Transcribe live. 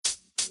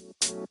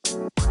Yo,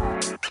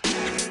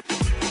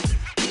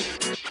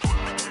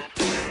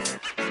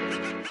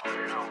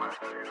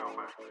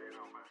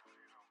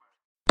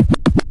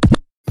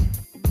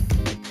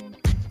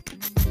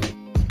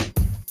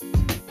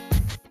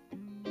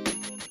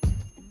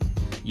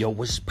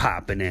 what's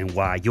poppin', and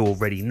why you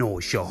already know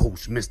it's your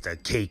host,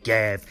 Mr. Cake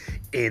Ave,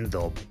 in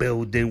the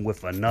building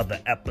with another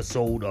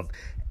episode of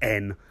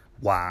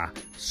NY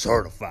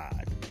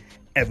Certified.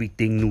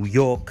 Everything New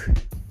York,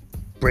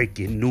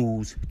 breaking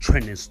news,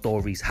 trending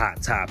stories,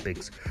 hot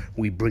topics.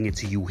 We bring it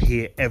to you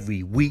here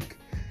every week.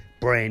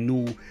 Brand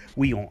new.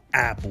 We on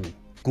Apple,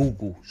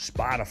 Google,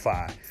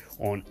 Spotify,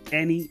 on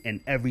any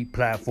and every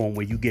platform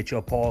where you get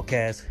your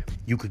podcast,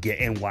 you could get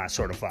NY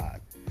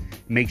Certified.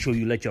 Make sure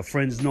you let your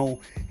friends know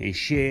and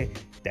share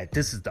that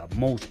this is the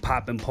most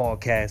poppin'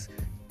 podcast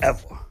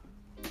ever.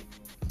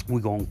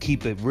 We're going to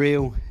keep it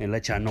real and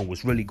let y'all know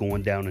what's really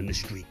going down in the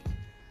street.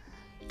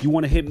 You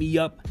want to hit me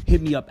up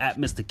at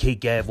Mr.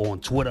 Cake Ave on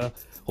Twitter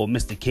or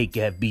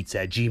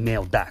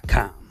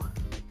MrCakeAveBeats@gmail.com.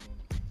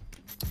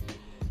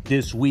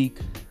 This week,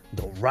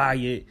 the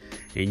riot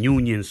in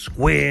Union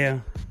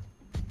Square.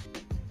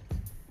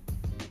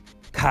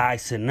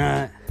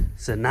 Cenat,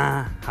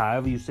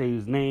 however you say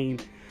his name,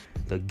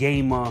 the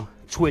gamer,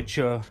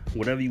 Twitcher,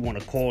 whatever you want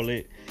to call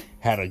it,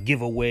 had a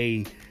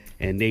giveaway,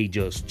 and they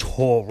just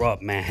tore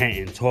up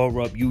Manhattan,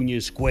 tore up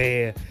Union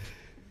Square,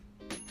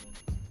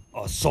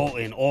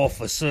 assaulting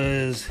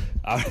officers.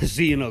 I was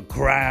seeing a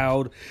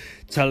crowd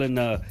telling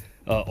the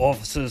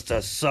officers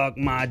to suck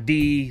my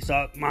D.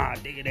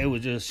 They were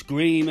just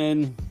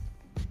screaming,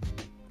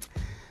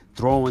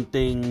 throwing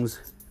things,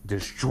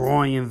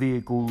 destroying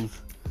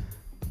vehicles.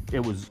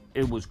 It was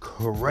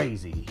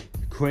crazy.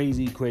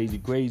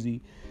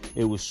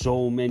 It was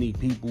so many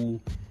people,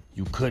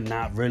 you could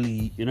not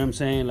really, you know what I'm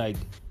saying? Like,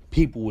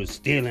 people were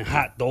stealing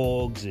hot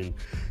dogs and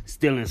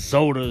stealing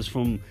sodas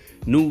from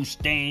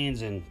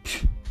newsstands, and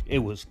it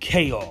was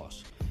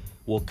chaos.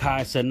 Well,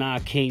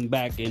 Cenat came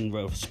back and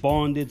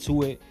responded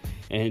to it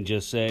and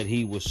just said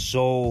he was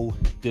so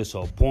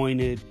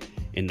disappointed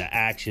in the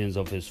actions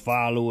of his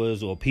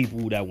followers or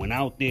people that went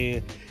out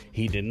there.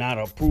 He did not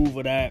approve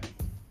of that.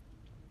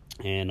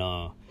 And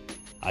I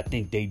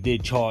think they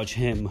did charge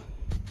him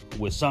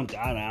with something.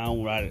 I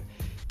don't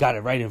got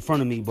it right in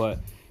front of me, but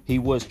he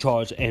was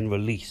charged and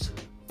released.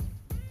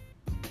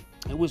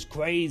 It was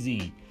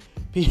crazy.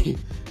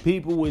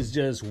 People was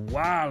just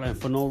wilding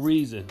for no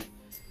reason,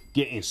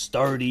 getting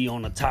sturdy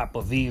on the top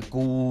of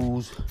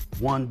vehicles.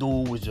 One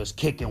dude was just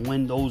kicking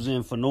windows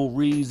in for no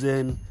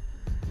reason.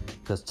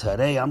 Cause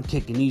today I'm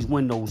kicking these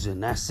windows in.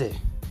 That's it.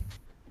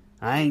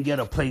 I ain't get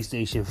a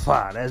PlayStation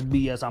 5. That's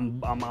BS.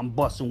 I'm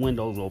busting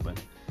windows open.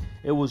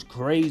 It was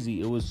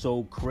crazy. It was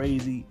so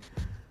crazy.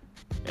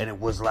 And it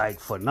was like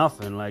for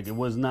nothing. Like, it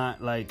was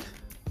not like,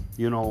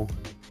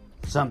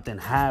 something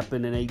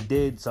happened and they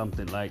did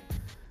something. Like,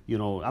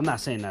 I'm not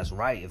saying that's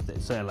right if they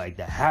say like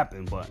that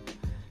happened, but,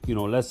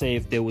 let's say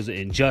if there was an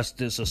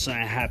injustice or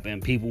something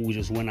happened, people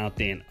just went out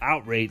there and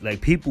outraged. Like,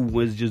 people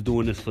was just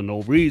doing this for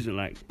no reason,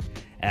 like,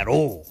 at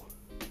all.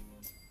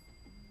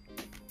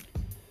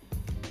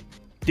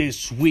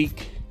 This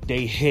week,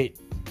 they hit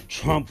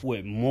Trump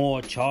with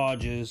more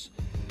charges.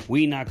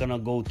 We not gonna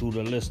go through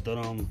the list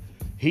of them.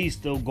 He's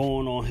still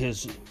going on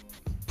his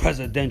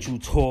presidential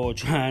tour,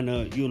 trying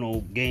to,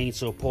 gain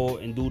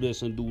support and do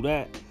this and do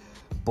that.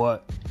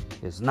 But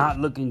it's not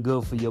looking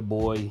good for your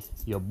boy.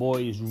 Your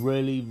boy is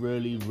really,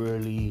 really,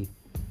 really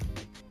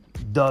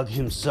dug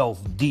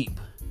himself deep.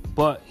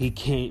 But he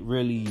can't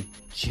really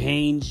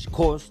change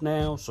course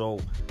now. So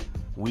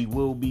we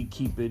will be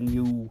keeping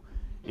you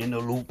in the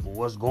loop of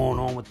what's going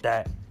on with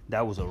that.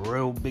 That was a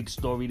real big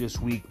story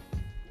this week.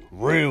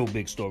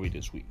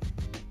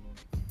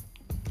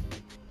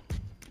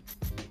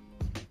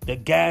 The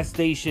gas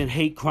station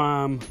hate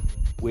crime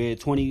where a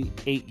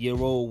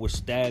 28-year-old was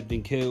stabbed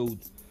and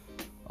killed.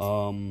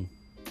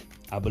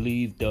 I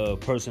believe the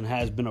person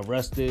has been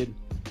arrested.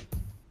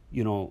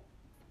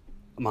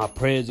 My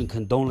prayers and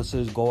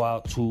condolences go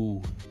out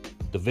to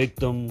the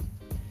victim.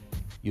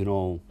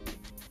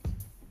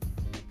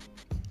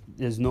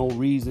 There's no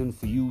reason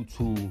for you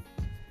to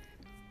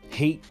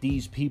hate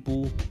these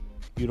people,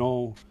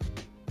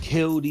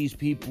 kill these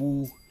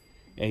people,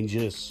 and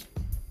just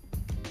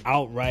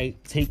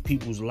outright take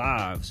people's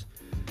lives.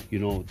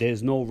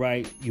 There's no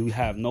right. You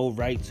have no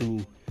right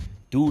to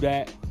do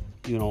that.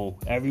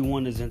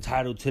 Everyone is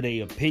entitled to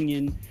their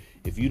opinion.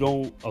 If you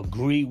don't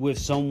agree with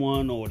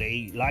someone or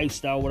their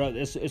lifestyle,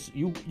 whatever,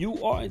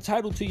 you are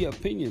entitled to your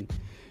opinion,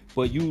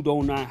 but you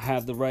do not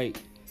have the right,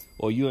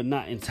 or you're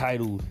not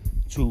entitled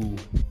to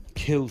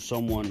kill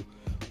someone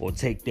or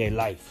take their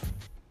life.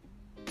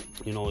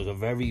 It's a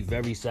very,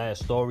 very sad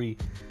story.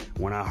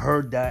 When I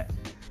heard that,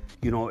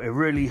 it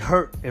really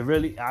hurt. I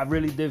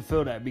really did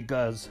feel that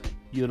because,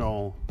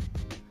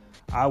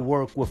 I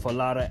work with a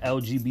lot of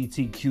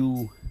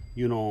LGBTQ,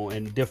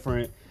 and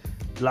different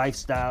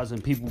lifestyles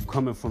and people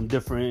coming from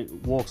different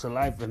walks of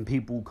life and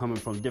people coming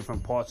from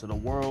different parts of the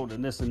world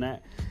and this and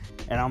that.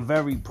 And I'm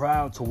very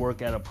proud to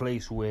work at a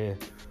place where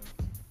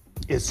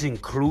it's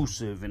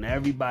inclusive and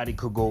everybody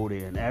could go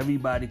there and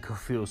everybody could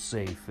feel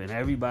safe and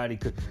everybody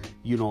could,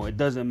 it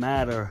doesn't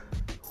matter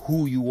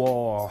who you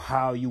are or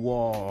how you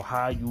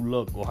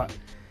look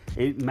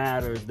it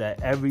matters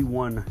that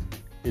everyone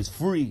is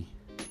free.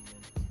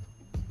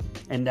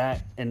 And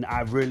I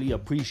really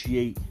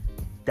appreciate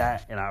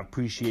that, and I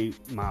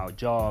appreciate my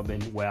job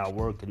and where I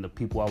work and the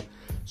people out.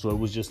 So it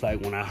was just like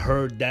when I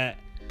heard that,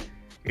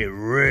 it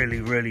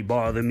really, really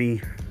bothered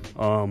me.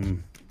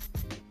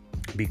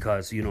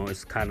 Because,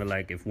 it's kind of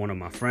like if one of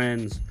my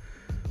friends,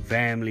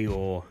 family,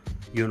 or,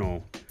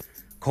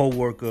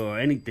 co-worker or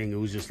anything, it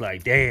was just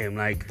like, damn,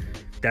 like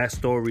that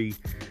story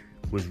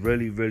was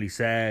really, really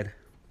sad.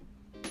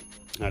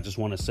 I just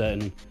want to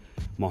send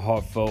my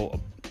heartfelt,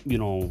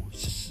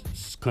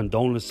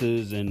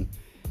 condolences and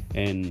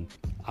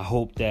I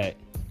hope that,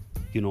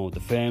 the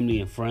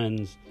family and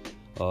friends,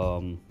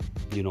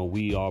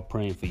 we are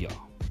praying for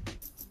y'all.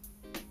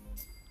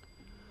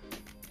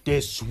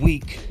 This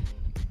week,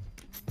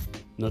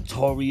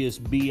 Notorious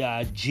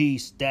B.I.G.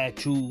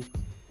 statue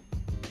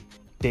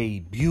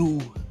debut.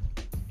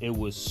 It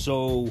was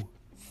so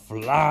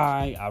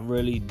fly. I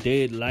really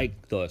did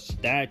like the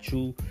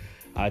statue.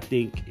 I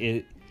think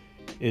it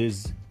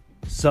is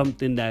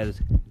something that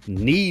is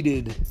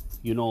needed,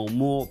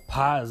 more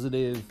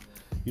positive,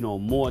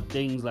 more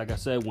things. Like I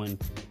said, when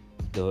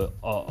the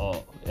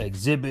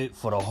exhibit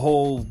for the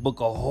whole book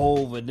of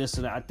Hove and this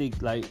and that, I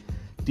think like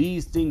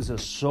these things are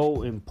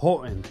so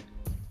important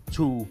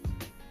to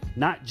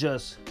not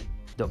just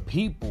the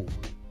people,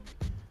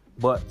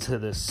 but to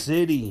the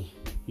city,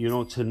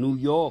 to New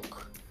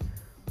York,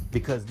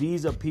 because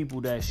these are people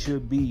that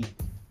should be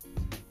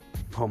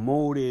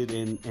promoted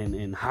and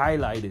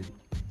highlighted.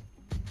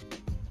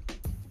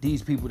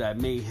 These people that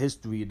made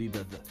history,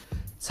 the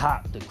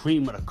top, the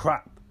cream of the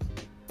crop.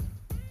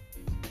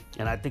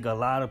 And I think a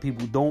lot of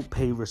people don't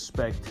pay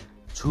respect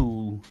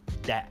to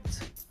that.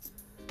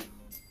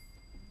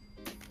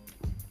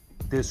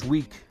 This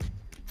week,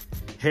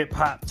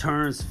 hip-hop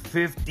turns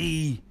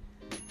 50.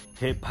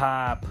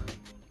 Hip-hop,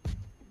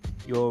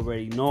 you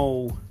already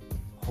know,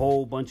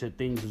 whole bunch of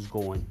things is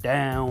going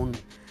down.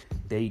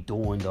 They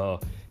doing the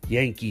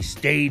Yankee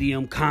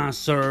Stadium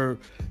concert,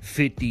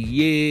 50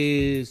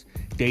 years.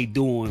 They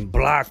doing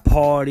block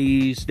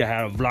parties. They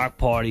had a block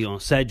party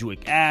on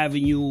Sedgwick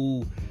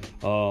Avenue.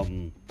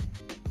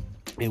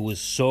 It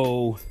was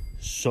so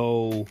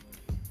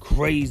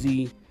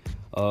crazy.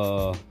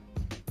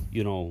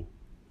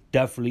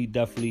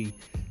 Definitely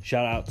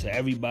shout out to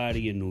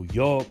everybody in New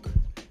York,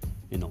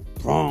 in the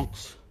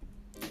Bronx,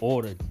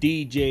 all the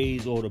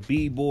DJs, all the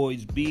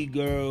B-boys,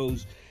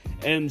 B-girls,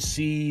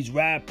 MCs,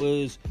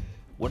 rappers,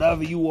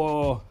 whatever you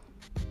are,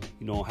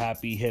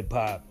 happy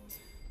hip-hop.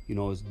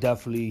 It's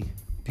definitely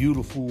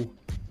beautiful,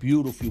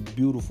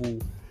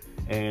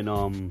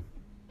 and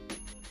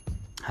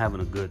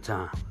having a good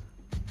time.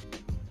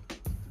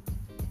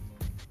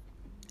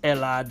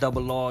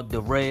 LIRR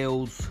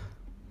derails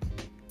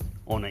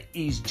on the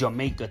East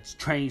Jamaica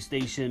train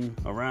station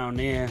around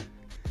there.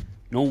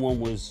 No one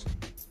was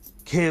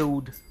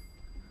killed.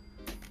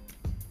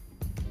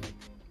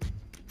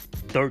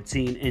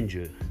 13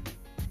 injured.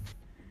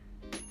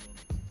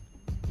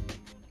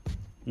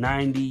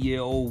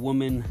 90-year-old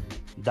woman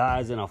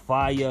dies in a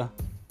fire,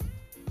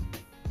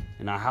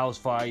 in a house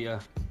fire.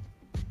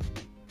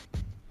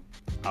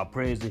 Our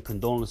prayers and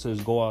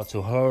condolences go out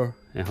to her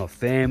and her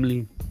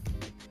family.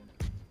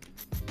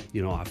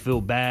 I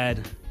feel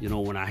bad,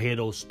 when I hear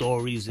those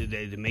stories,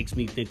 it makes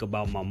me think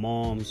about my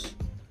moms,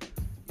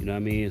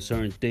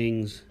 certain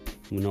things,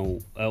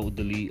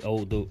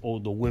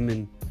 older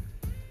women.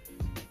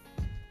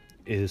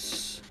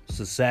 It's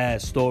a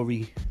sad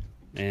story,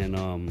 and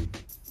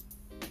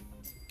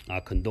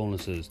our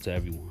condolences to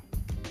everyone.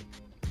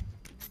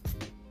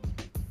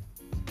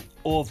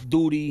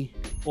 Off-duty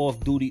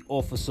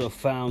officer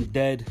found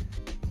dead.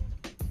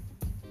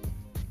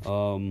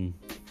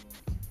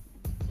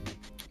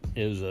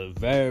 It was a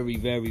very,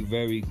 very,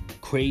 very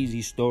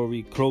crazy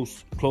story.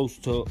 Close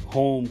to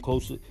home,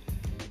 close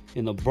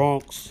in the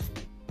Bronx.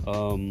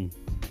 Found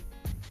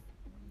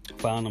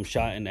him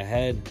shot in the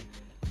head.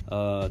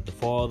 The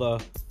father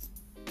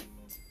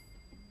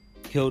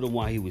killed him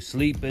while he was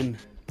sleeping.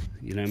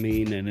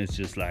 And it's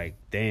just like,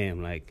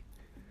 damn, they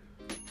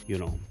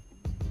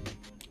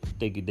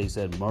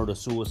said murder,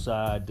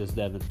 suicide, this,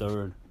 that, and the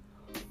third.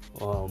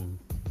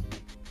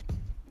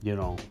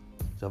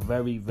 It's a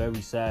very,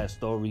 very sad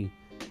story.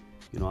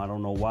 I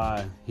don't know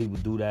why he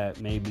would do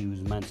that. Maybe he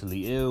was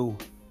mentally ill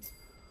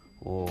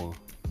or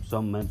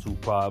some mental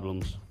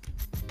problems.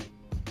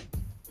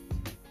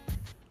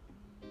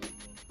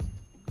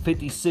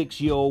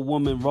 56-year-old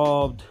woman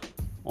robbed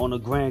on a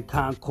Grand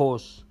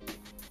Concourse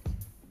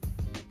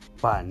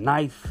by a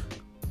knife.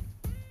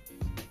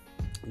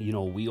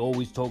 We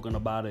always talking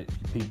about it.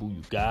 People,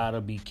 you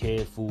gotta be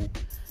careful.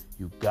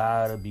 You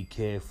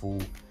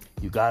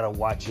gotta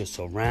watch your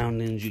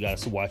surroundings. You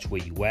gotta watch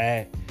where you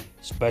at.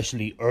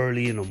 Especially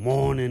early in the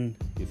morning.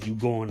 If you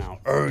going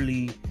out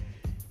early,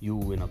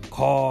 you in a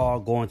car,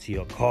 going to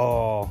your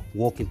car,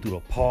 walking through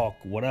the park,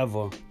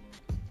 whatever.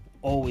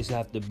 always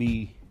have to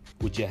be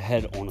with your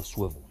head on a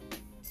swivel.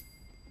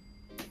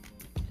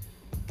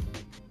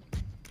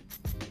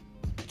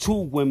 2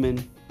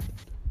 women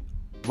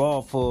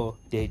robbed for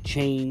their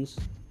chains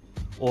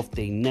off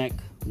their neck.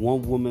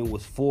 One woman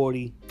was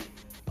 40,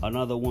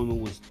 another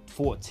woman was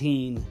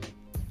 14.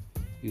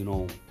 You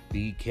know,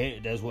 be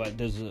careful.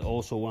 That's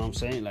also what I'm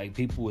saying. Like,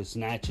 people is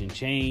snatching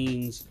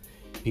chains.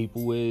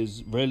 People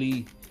is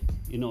really,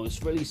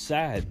 it's really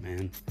sad,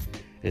 man.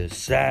 It's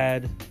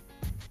sad.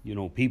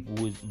 People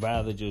would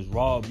rather just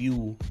rob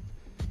you,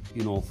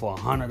 for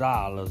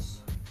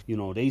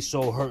 $100. They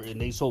so hurt and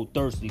they so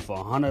thirsty for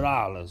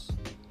 $100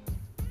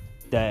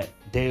 that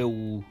they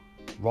will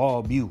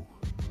rob you.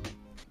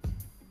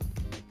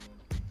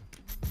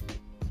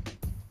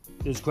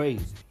 It's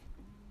crazy.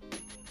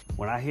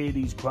 When I hear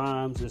these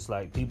crimes, it's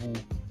like, people,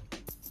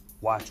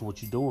 watch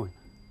what you're doing.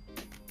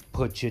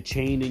 Put your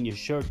chain in your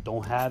shirt.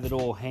 Don't have it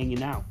all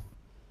hanging out.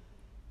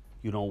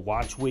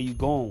 Watch where you're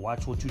going.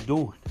 Watch what you're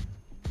doing.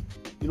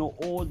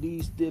 All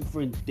these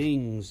different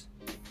things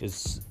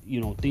is,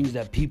 things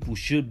that people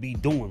should be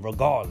doing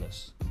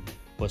regardless.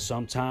 But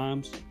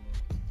sometimes,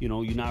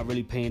 you're not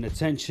really paying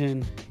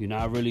attention. You're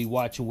not really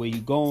watching where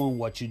you're going,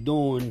 what you're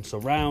doing,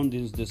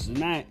 surroundings, this and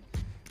that.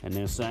 And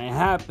then something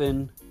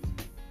happen.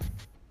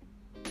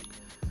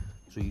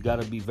 So you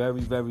got to be very,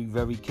 very,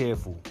 very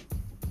careful.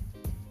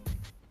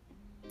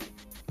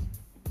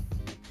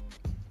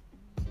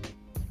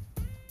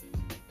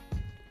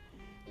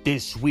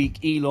 This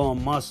week,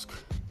 Elon Musk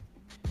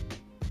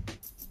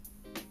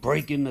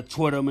breaking the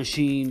Twitter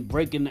machine,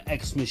 breaking the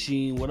X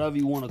machine, whatever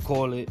you want to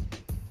call it.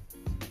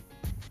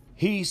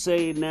 He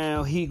said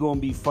now he gonna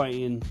be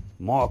fighting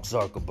Mark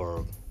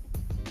Zuckerberg.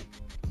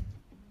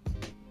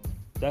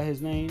 That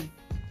his name?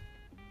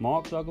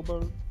 Mark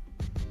Zuckerberg?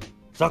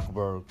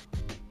 Zuckerberg.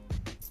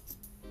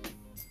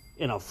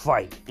 In a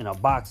fight, in a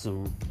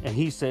boxing, and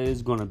he said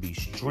it's gonna be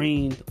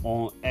streamed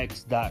on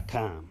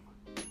X.com.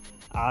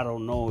 I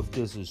don't know if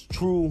this is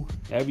true.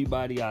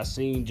 Everybody I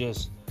seen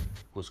just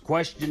was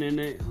questioning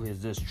it.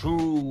 Is this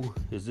true?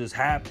 Is this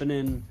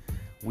happening?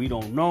 We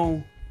don't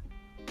know.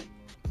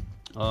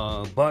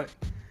 But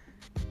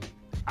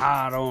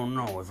I don't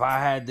know. If I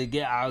had to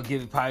get,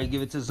 probably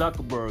give it to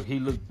Zuckerberg. He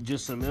looked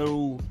just a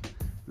little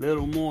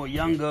more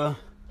younger,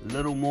 a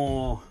little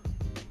more,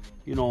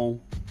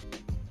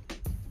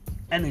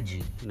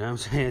 energy. You know what I'm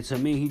saying? To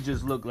me, he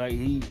just looked like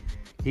he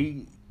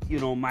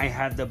might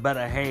have the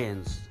better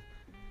hands.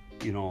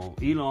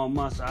 Elon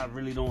Musk, I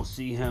really don't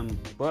see him,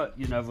 but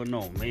you never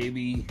know.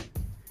 Maybe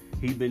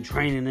he been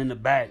training in the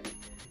back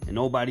and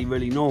nobody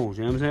really knows.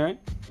 You know what I'm saying?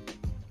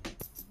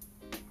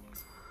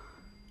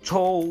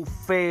 Toll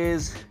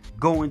fares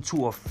go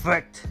into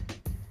effect.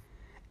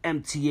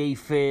 MTA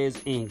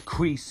fares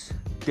increase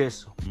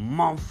this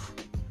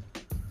month.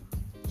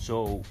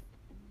 So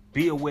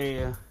be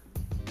aware,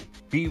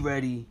 be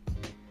ready.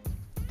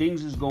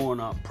 Things is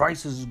going up,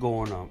 prices is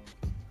going up,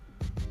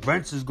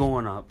 rents is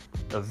going up,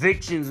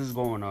 evictions is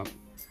going up.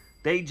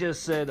 They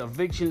just said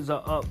evictions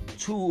are up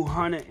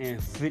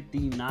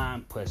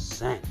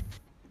 259%.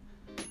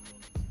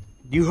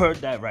 You heard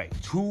that right.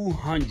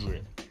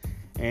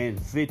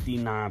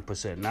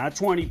 259%. Not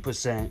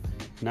 20%,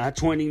 not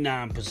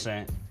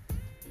 29%.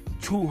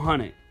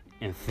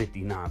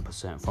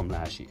 259% from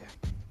last year.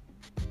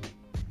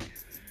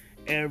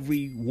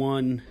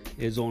 Everyone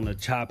is on the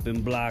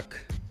chopping block.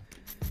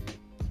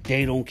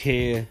 They don't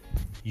care.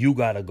 You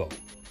gotta go.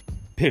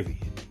 Period.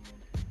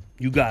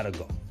 You gotta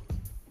go.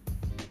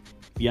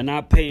 If you're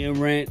not paying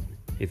rent,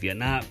 if you're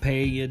not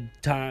paying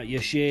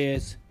your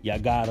shares, you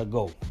gotta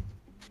go.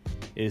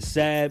 It's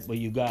sad, but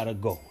you gotta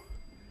go.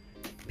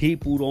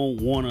 People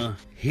don't want to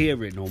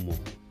hear it no more.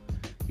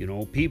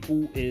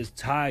 People is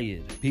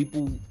tired.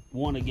 People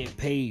want to get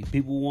paid.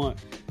 People want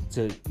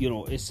to,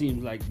 it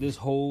seems like this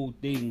whole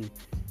thing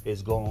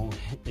is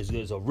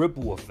there's a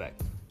ripple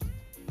effect.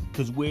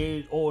 Because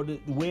where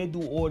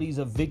do all these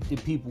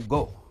evicted people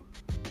go?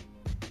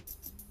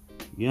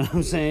 You know what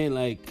I'm saying?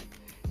 Like,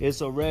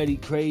 it's already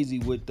crazy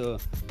with the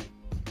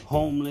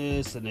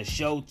homeless and the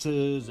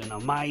shelters and the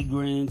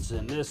migrants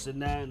and this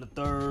and that and the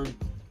third.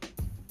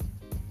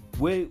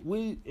 I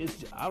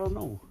don't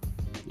know.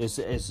 It's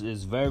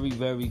very,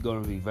 very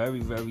going to be very,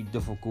 very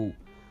difficult.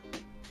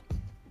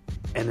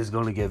 And it's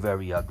going to get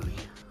very ugly.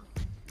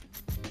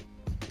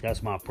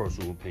 That's my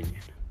personal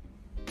opinion.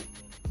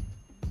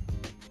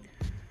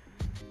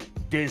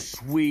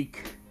 This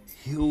week,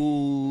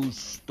 huge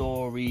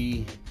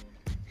story.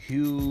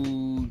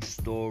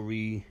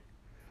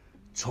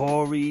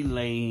 Tory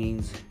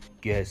Lanez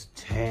gets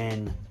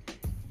 10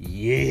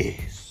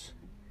 years.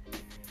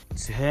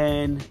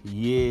 10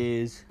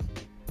 years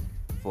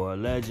for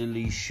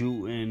allegedly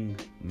shooting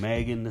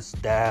Megan Thee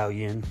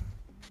Stallion.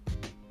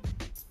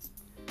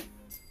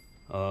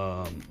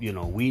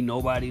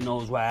 Nobody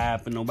knows what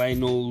happened. Nobody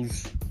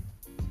knows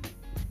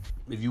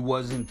if you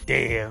wasn't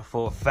there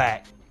for a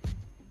fact.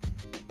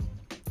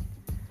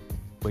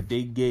 But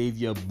they gave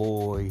your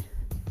boy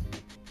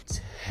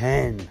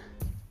 10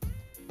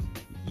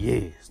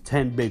 years.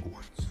 10 big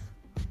ones.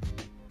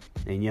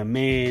 And your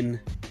man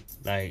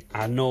Like,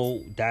 I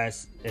know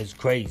it's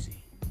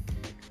crazy.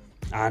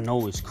 I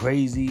know it's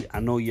crazy. I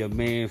know your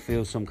man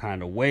feels some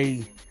kind of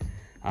way.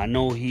 I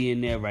know he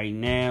in there right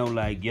now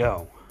like,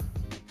 yo,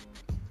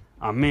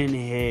 I'm in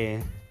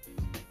here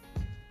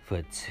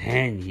for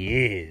 10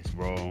 years,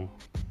 bro.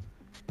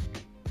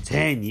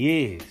 10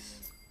 years.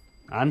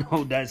 I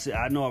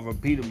know I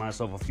repeated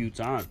myself a few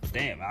times, but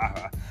damn,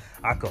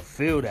 I could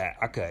feel that.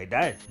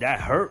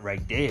 That hurt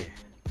right there.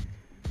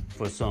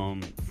 For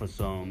some,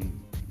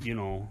 you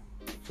know,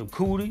 some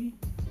cootie,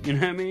 you know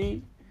what I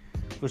mean?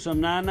 For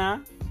some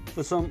nana,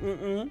 for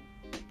some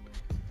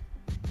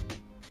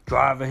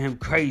driving him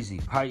crazy.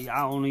 Probably,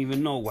 I don't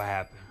even know what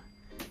happened.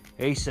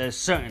 They said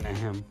something to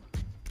him.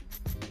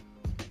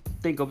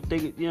 Think, you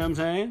know what I'm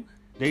saying?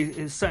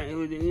 It's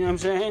something, you know what I'm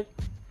saying?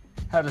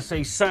 Had to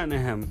say something to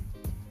him.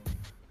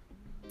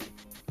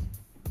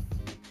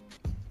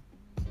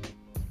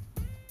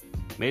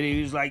 Maybe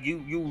he was like,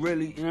 you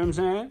really, you know what I'm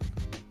saying?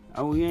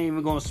 Oh, we ain't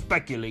even gonna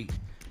speculate.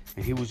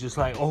 And he was just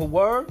like, oh,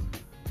 word?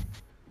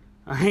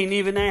 I ain't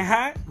even that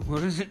hot? Well,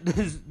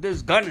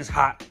 this gun is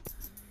hot.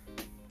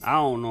 I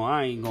don't know.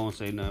 I ain't gonna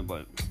say nothing,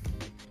 but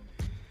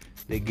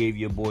they gave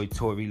your boy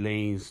Tory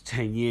Lanez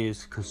 10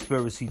 years.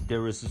 Conspiracy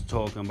theorists is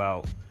talking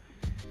about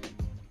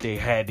they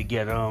had to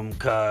get him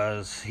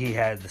because he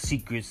had the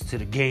secrets to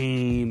the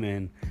game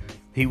and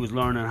he was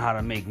learning how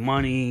to make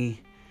money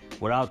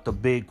without the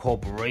big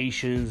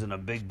corporations and the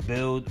big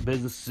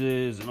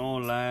businesses and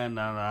all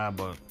that,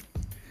 but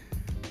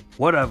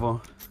whatever,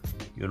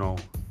 you know,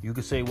 you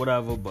can say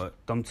whatever, but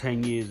them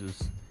 10 years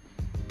is,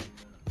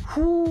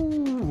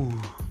 whoo,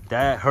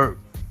 that hurt.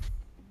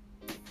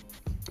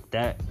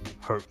 That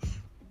hurts.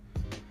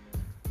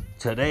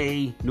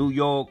 Today, New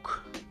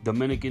York,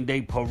 Dominican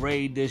Day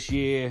Parade this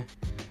year.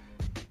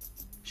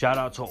 Shout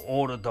out to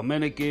all the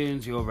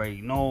Dominicans, you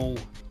already know,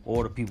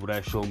 all the people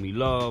that show me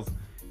love.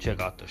 Check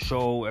out the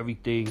show,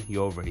 everything.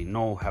 You already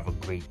know. Have a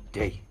great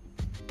day.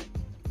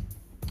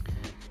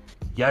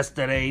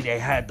 Yesterday, they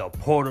had the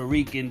Puerto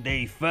Rican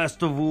Day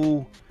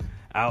Festival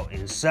out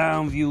in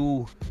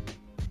Soundview,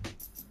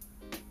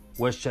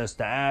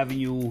 Westchester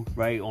Avenue,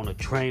 right on the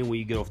train when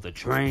you get off the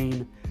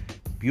train.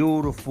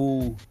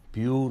 Beautiful,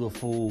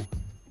 beautiful,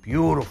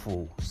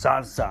 beautiful.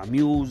 Salsa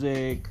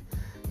music,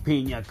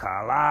 piña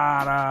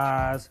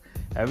coladas.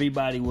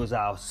 Everybody was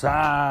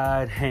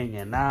outside,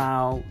 hanging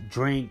out,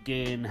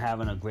 drinking,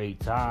 having a great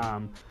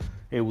time.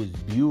 It was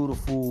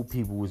beautiful.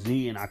 People was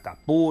eating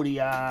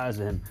acapullas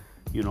and,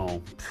 you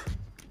know,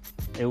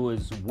 it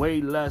was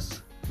way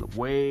less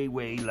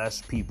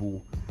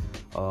people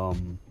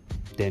than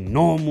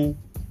normal.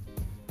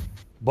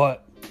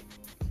 But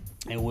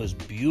it was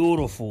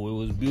beautiful.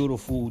 It was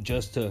beautiful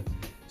just to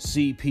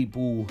see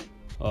people.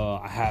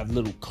 I have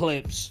little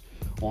clips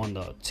on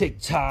the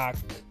TikTok,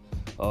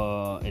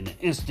 and the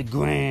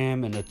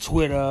Instagram and the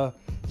Twitter.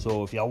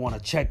 So if y'all want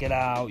to check it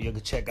out, you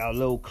can check out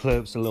little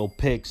clips and little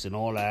pics and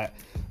all that.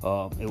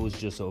 It was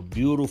just a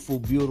beautiful,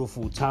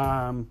 beautiful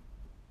time.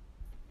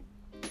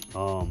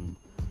 You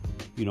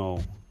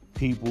know,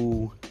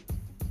 people,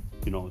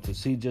 you know, to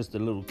see just the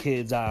little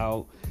kids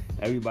out,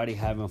 everybody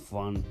having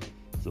fun.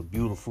 It's a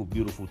beautiful,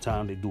 beautiful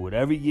time. They do it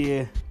every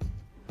year.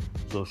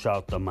 So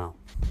shout them out.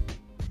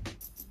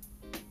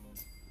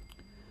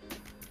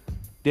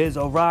 There's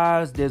a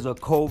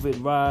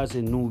COVID rise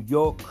in New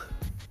York.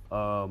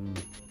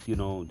 You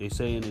know, they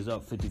saying it's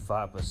up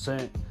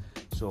 55%.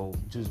 So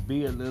just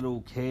be a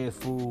little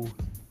careful.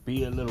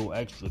 Be a little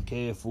extra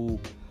careful.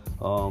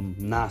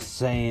 Not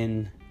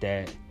saying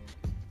that,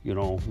 you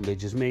know, they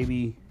just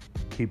maybe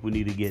people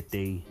need to get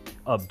their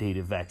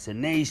updated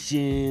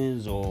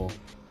vaccinations or,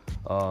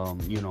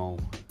 you know,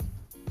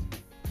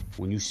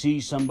 when you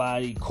see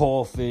somebody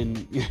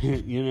coughing,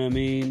 you know what I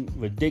mean,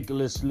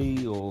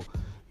 ridiculously, or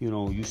you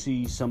know, you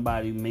see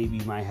somebody maybe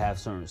might have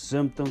certain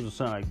symptoms or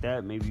something like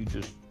that. Maybe you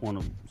just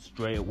want to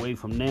stray away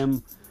from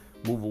them,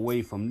 move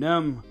away from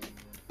them.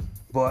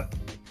 But,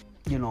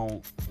 you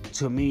know,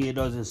 to me, it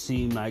doesn't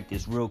seem like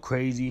it's real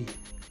crazy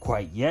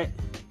quite yet.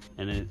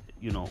 And, it,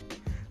 you know,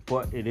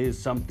 but it is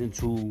something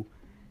to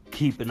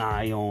keep an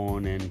eye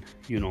on and,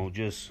 you know,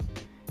 just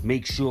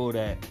make sure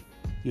that,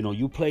 you know,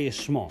 you play it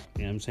smart.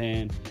 You know what I'm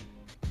saying?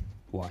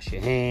 Wash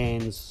your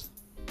hands,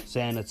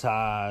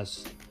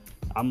 sanitize.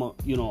 I'm a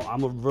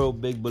real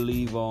big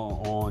believer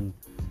on,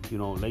 you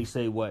know, they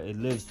say it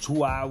lives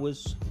 2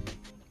 hours.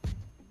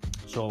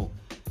 So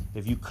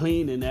if you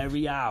clean in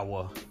every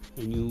hour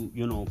and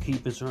you know,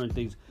 keeping certain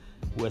things,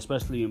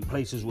 especially in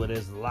places where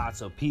there's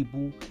lots of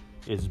people,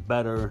 it's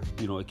better,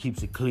 you know, it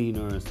keeps it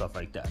cleaner and stuff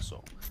like that.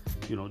 So,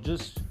 you know,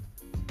 just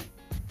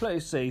play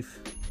safe.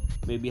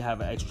 Maybe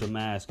have an extra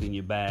mask in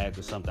your bag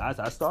or something.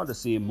 I started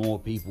seeing more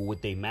people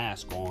with their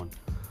mask on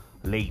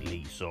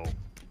lately, so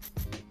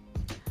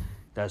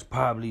that's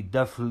probably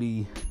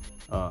definitely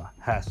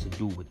has to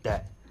do with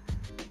that.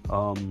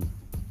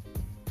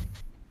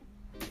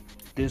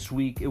 This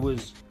week it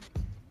was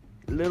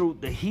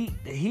the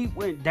heat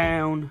went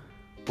down,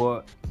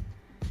 but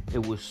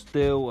it was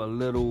still a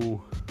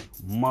little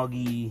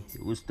muggy.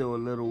 It was still a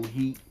little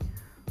heat.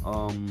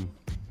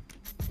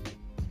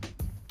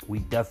 we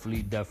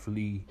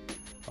definitely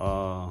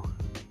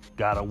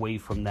got away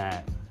from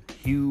that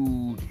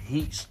huge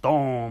heat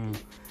storm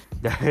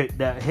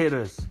that hit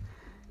us,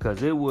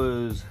 because it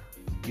was,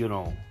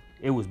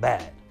 it was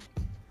bad.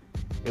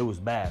 It was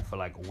bad for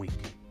like a week.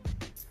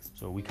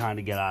 So we kind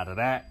of get out of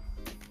that.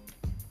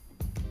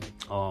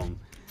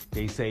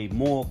 They say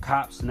more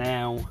cops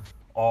now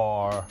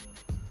are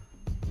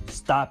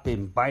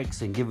stopping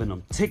bikes and giving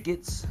them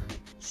tickets.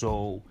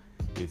 So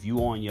if you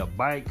on your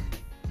bike,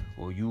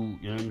 or you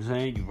know what I'm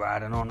saying, you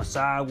riding on the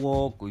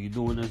sidewalk, or you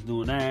doing this,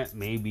 doing that,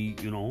 maybe,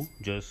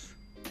 just,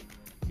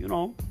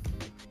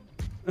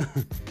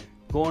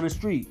 go on the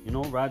street,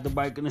 ride the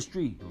bike in the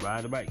street,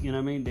 ride the bike, you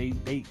know what I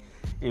mean? They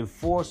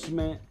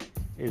enforcement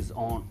is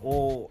on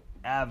all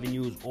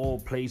avenues, all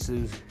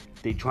places.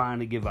 They trying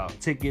to give out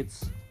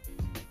tickets,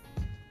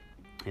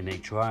 and they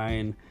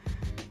trying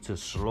to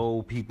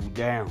slow people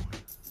down.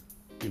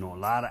 A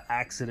lot of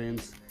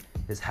accidents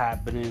is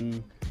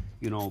happening.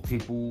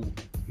 People,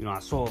 I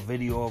saw a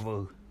video of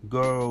a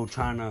girl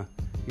trying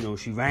to,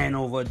 she ran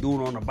over a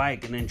dude on a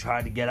bike and then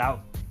tried to get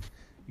out,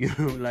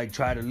 like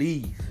try to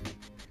leave.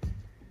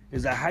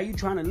 Is that how you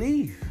trying to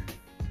leave?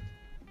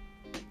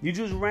 You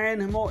just ran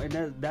him over,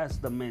 and that's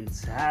the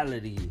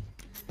mentality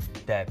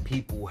that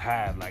people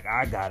have. Like,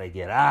 I gotta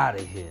get out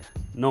of here.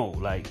 No,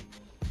 like,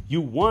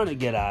 you want to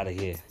get out of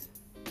here,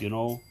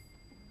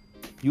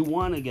 You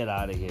want to get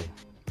out of here,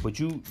 but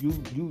you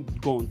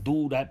gonna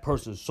do that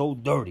person so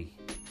dirty.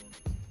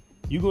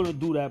 You're gonna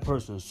do that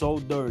person so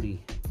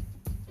dirty.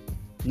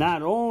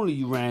 Not only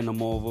you ran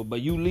them over,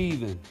 but you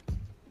leaving.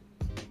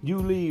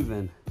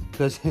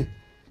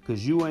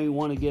 Cause you ain't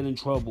want to get in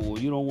trouble, or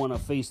you don't want to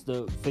face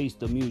the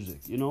music.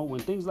 When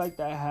things like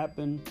that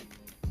happen,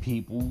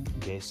 people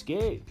get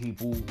scared.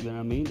 People, you know what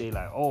I mean? They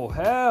like, oh,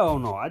 hell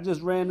no, I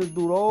just ran this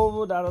dude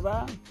over,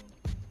 da-da-da.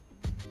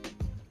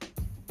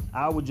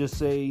 I would just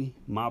say,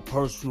 my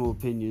personal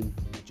opinion,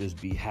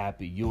 just be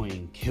happy you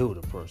ain't killed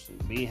a person.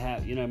 Be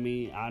happy, you know what I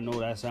mean? I know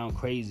that sounds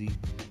crazy,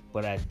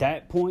 but at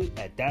that point,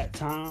 at that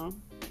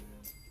time,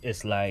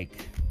 it's like,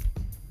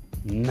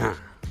 nah.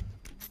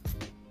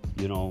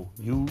 You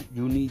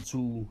need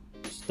to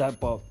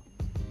step up,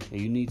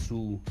 and you need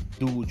to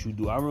do what you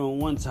do. I remember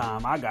one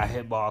time I got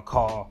hit by a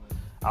car.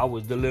 I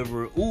was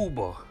delivering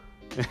Uber,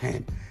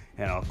 and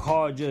a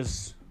car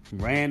just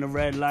ran the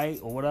red light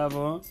or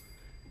whatever,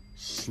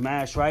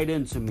 smashed right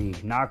into me,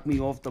 knocked me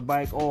off the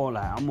bike, all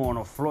that. I'm on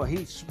the floor.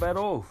 He sped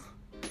off.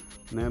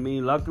 You know what I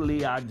mean?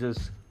 Luckily, I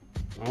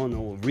don't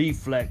know,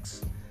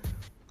 reflex.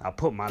 I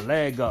put my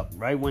leg up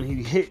right when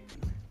he hit.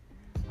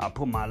 I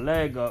put my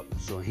leg up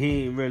so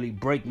he didn't really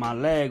break my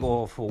leg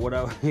off or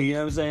whatever. You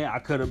know what I'm saying? I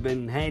could have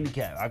been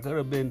handicapped. I could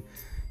have been,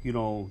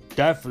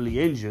 definitely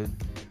injured.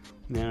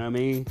 You know what I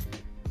mean?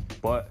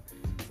 But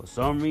for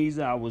some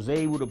reason, I was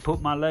able to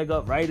put my leg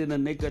up right in the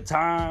nick of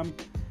time.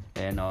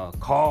 And a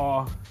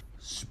car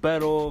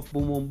sped off,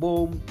 boom, boom,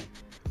 boom.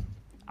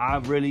 I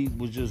really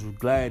was just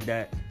glad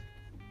that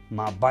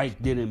my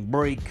bike didn't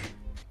break.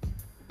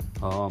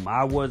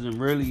 I wasn't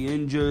really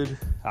injured.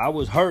 I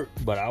was hurt,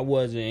 but I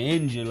wasn't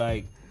injured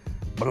like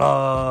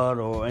blood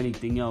or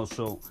anything else.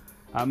 So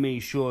I made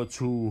sure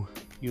to,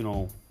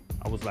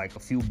 I was like a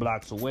few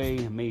blocks away.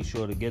 I made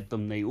sure to get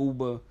them their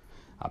Uber.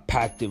 I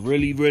packed it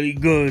really, really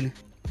good.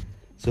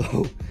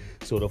 So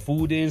the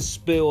food didn't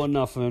spill or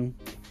nothing.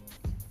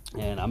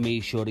 And I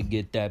made sure to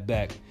get that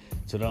back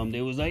to them.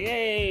 They was like,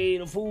 hey,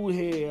 the food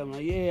here. I'm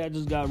like, yeah, I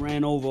just got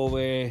ran over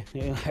there.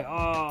 They're like,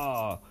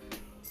 oh.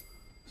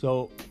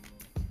 So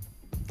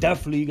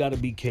definitely got to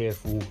be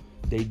careful.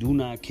 They do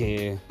not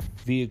care.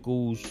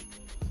 Vehicles,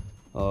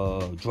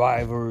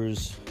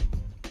 drivers,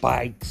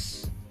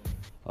 bikes.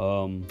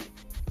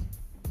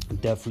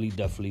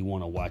 Definitely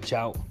want to watch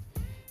out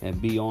and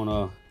be on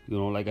a,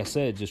 like I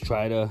said, just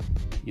try to,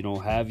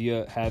 have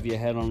your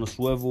head on a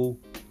swivel.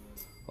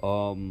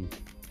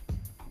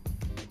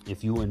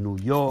 If you in New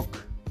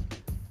York,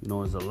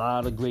 there's a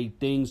lot of great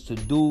things to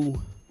do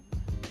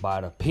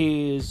by the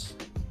piers.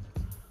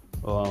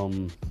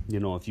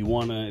 If you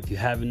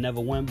haven't never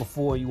went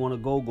before, you want to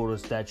go to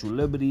Statue of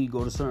Liberty,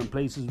 go to certain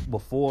places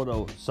before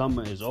the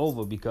summer is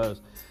over,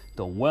 because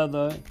the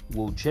weather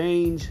will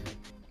change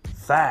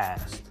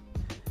fast.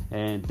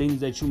 And things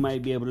that you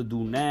might be able to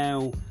do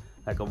now,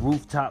 like a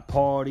rooftop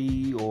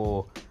party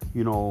or,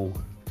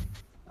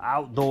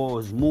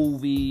 outdoors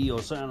movie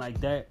or something like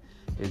that,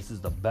 this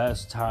is the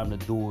best time to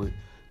do it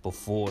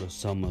before the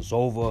summer's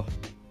over.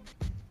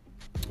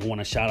 I want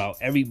to shout out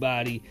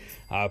everybody.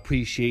 I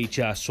appreciate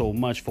y'all so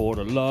much for all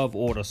the love,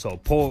 all the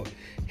support.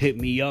 Hit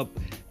me up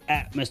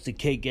at Mr.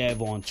 Cake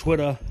Ave on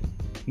Twitter,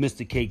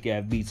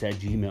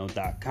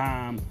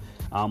 MrCakeAveBeats@gmail.com.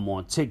 I'm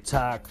on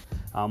TikTok.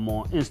 I'm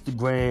on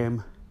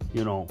Instagram.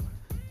 You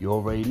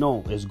already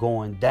know it's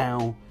going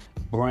down.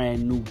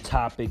 Brand new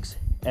topics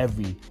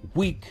every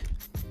week.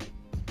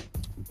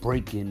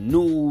 Breaking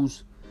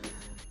news,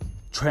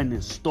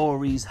 trending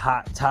stories,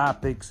 hot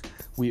topics.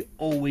 We're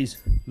always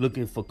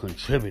looking for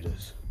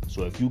contributors.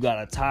 So if you got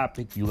a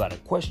topic, you got a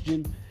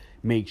question,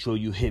 make sure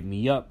you hit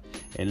me up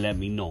and let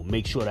me know.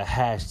 Make sure to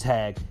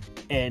hashtag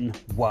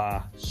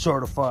NY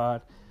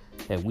certified,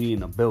 and we in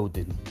the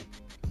building.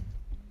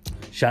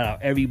 Shout out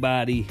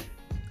everybody,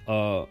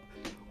 all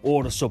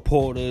the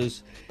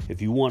supporters.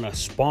 If you want to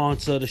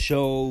sponsor the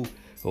show,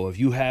 or if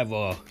you have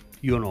a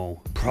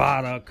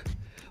product,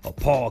 a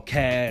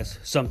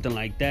podcast, something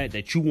like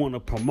that you want to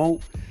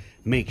promote,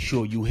 make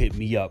sure you hit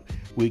me up.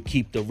 We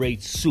keep the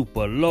rates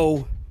super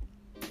low,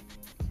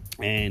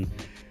 and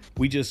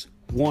we just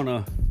want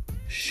to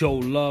show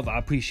love. I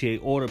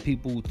appreciate all the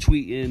people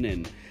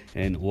tweeting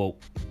and well,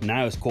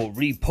 now it's called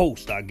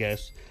repost, I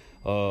guess,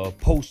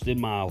 posting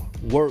my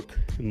work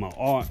and my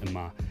art and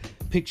my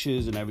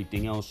pictures and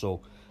everything else.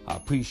 So I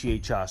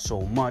appreciate y'all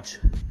so much.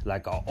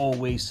 Like I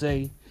always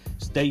say,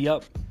 stay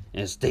up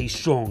and stay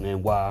strong,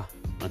 NY.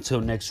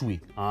 Until next week.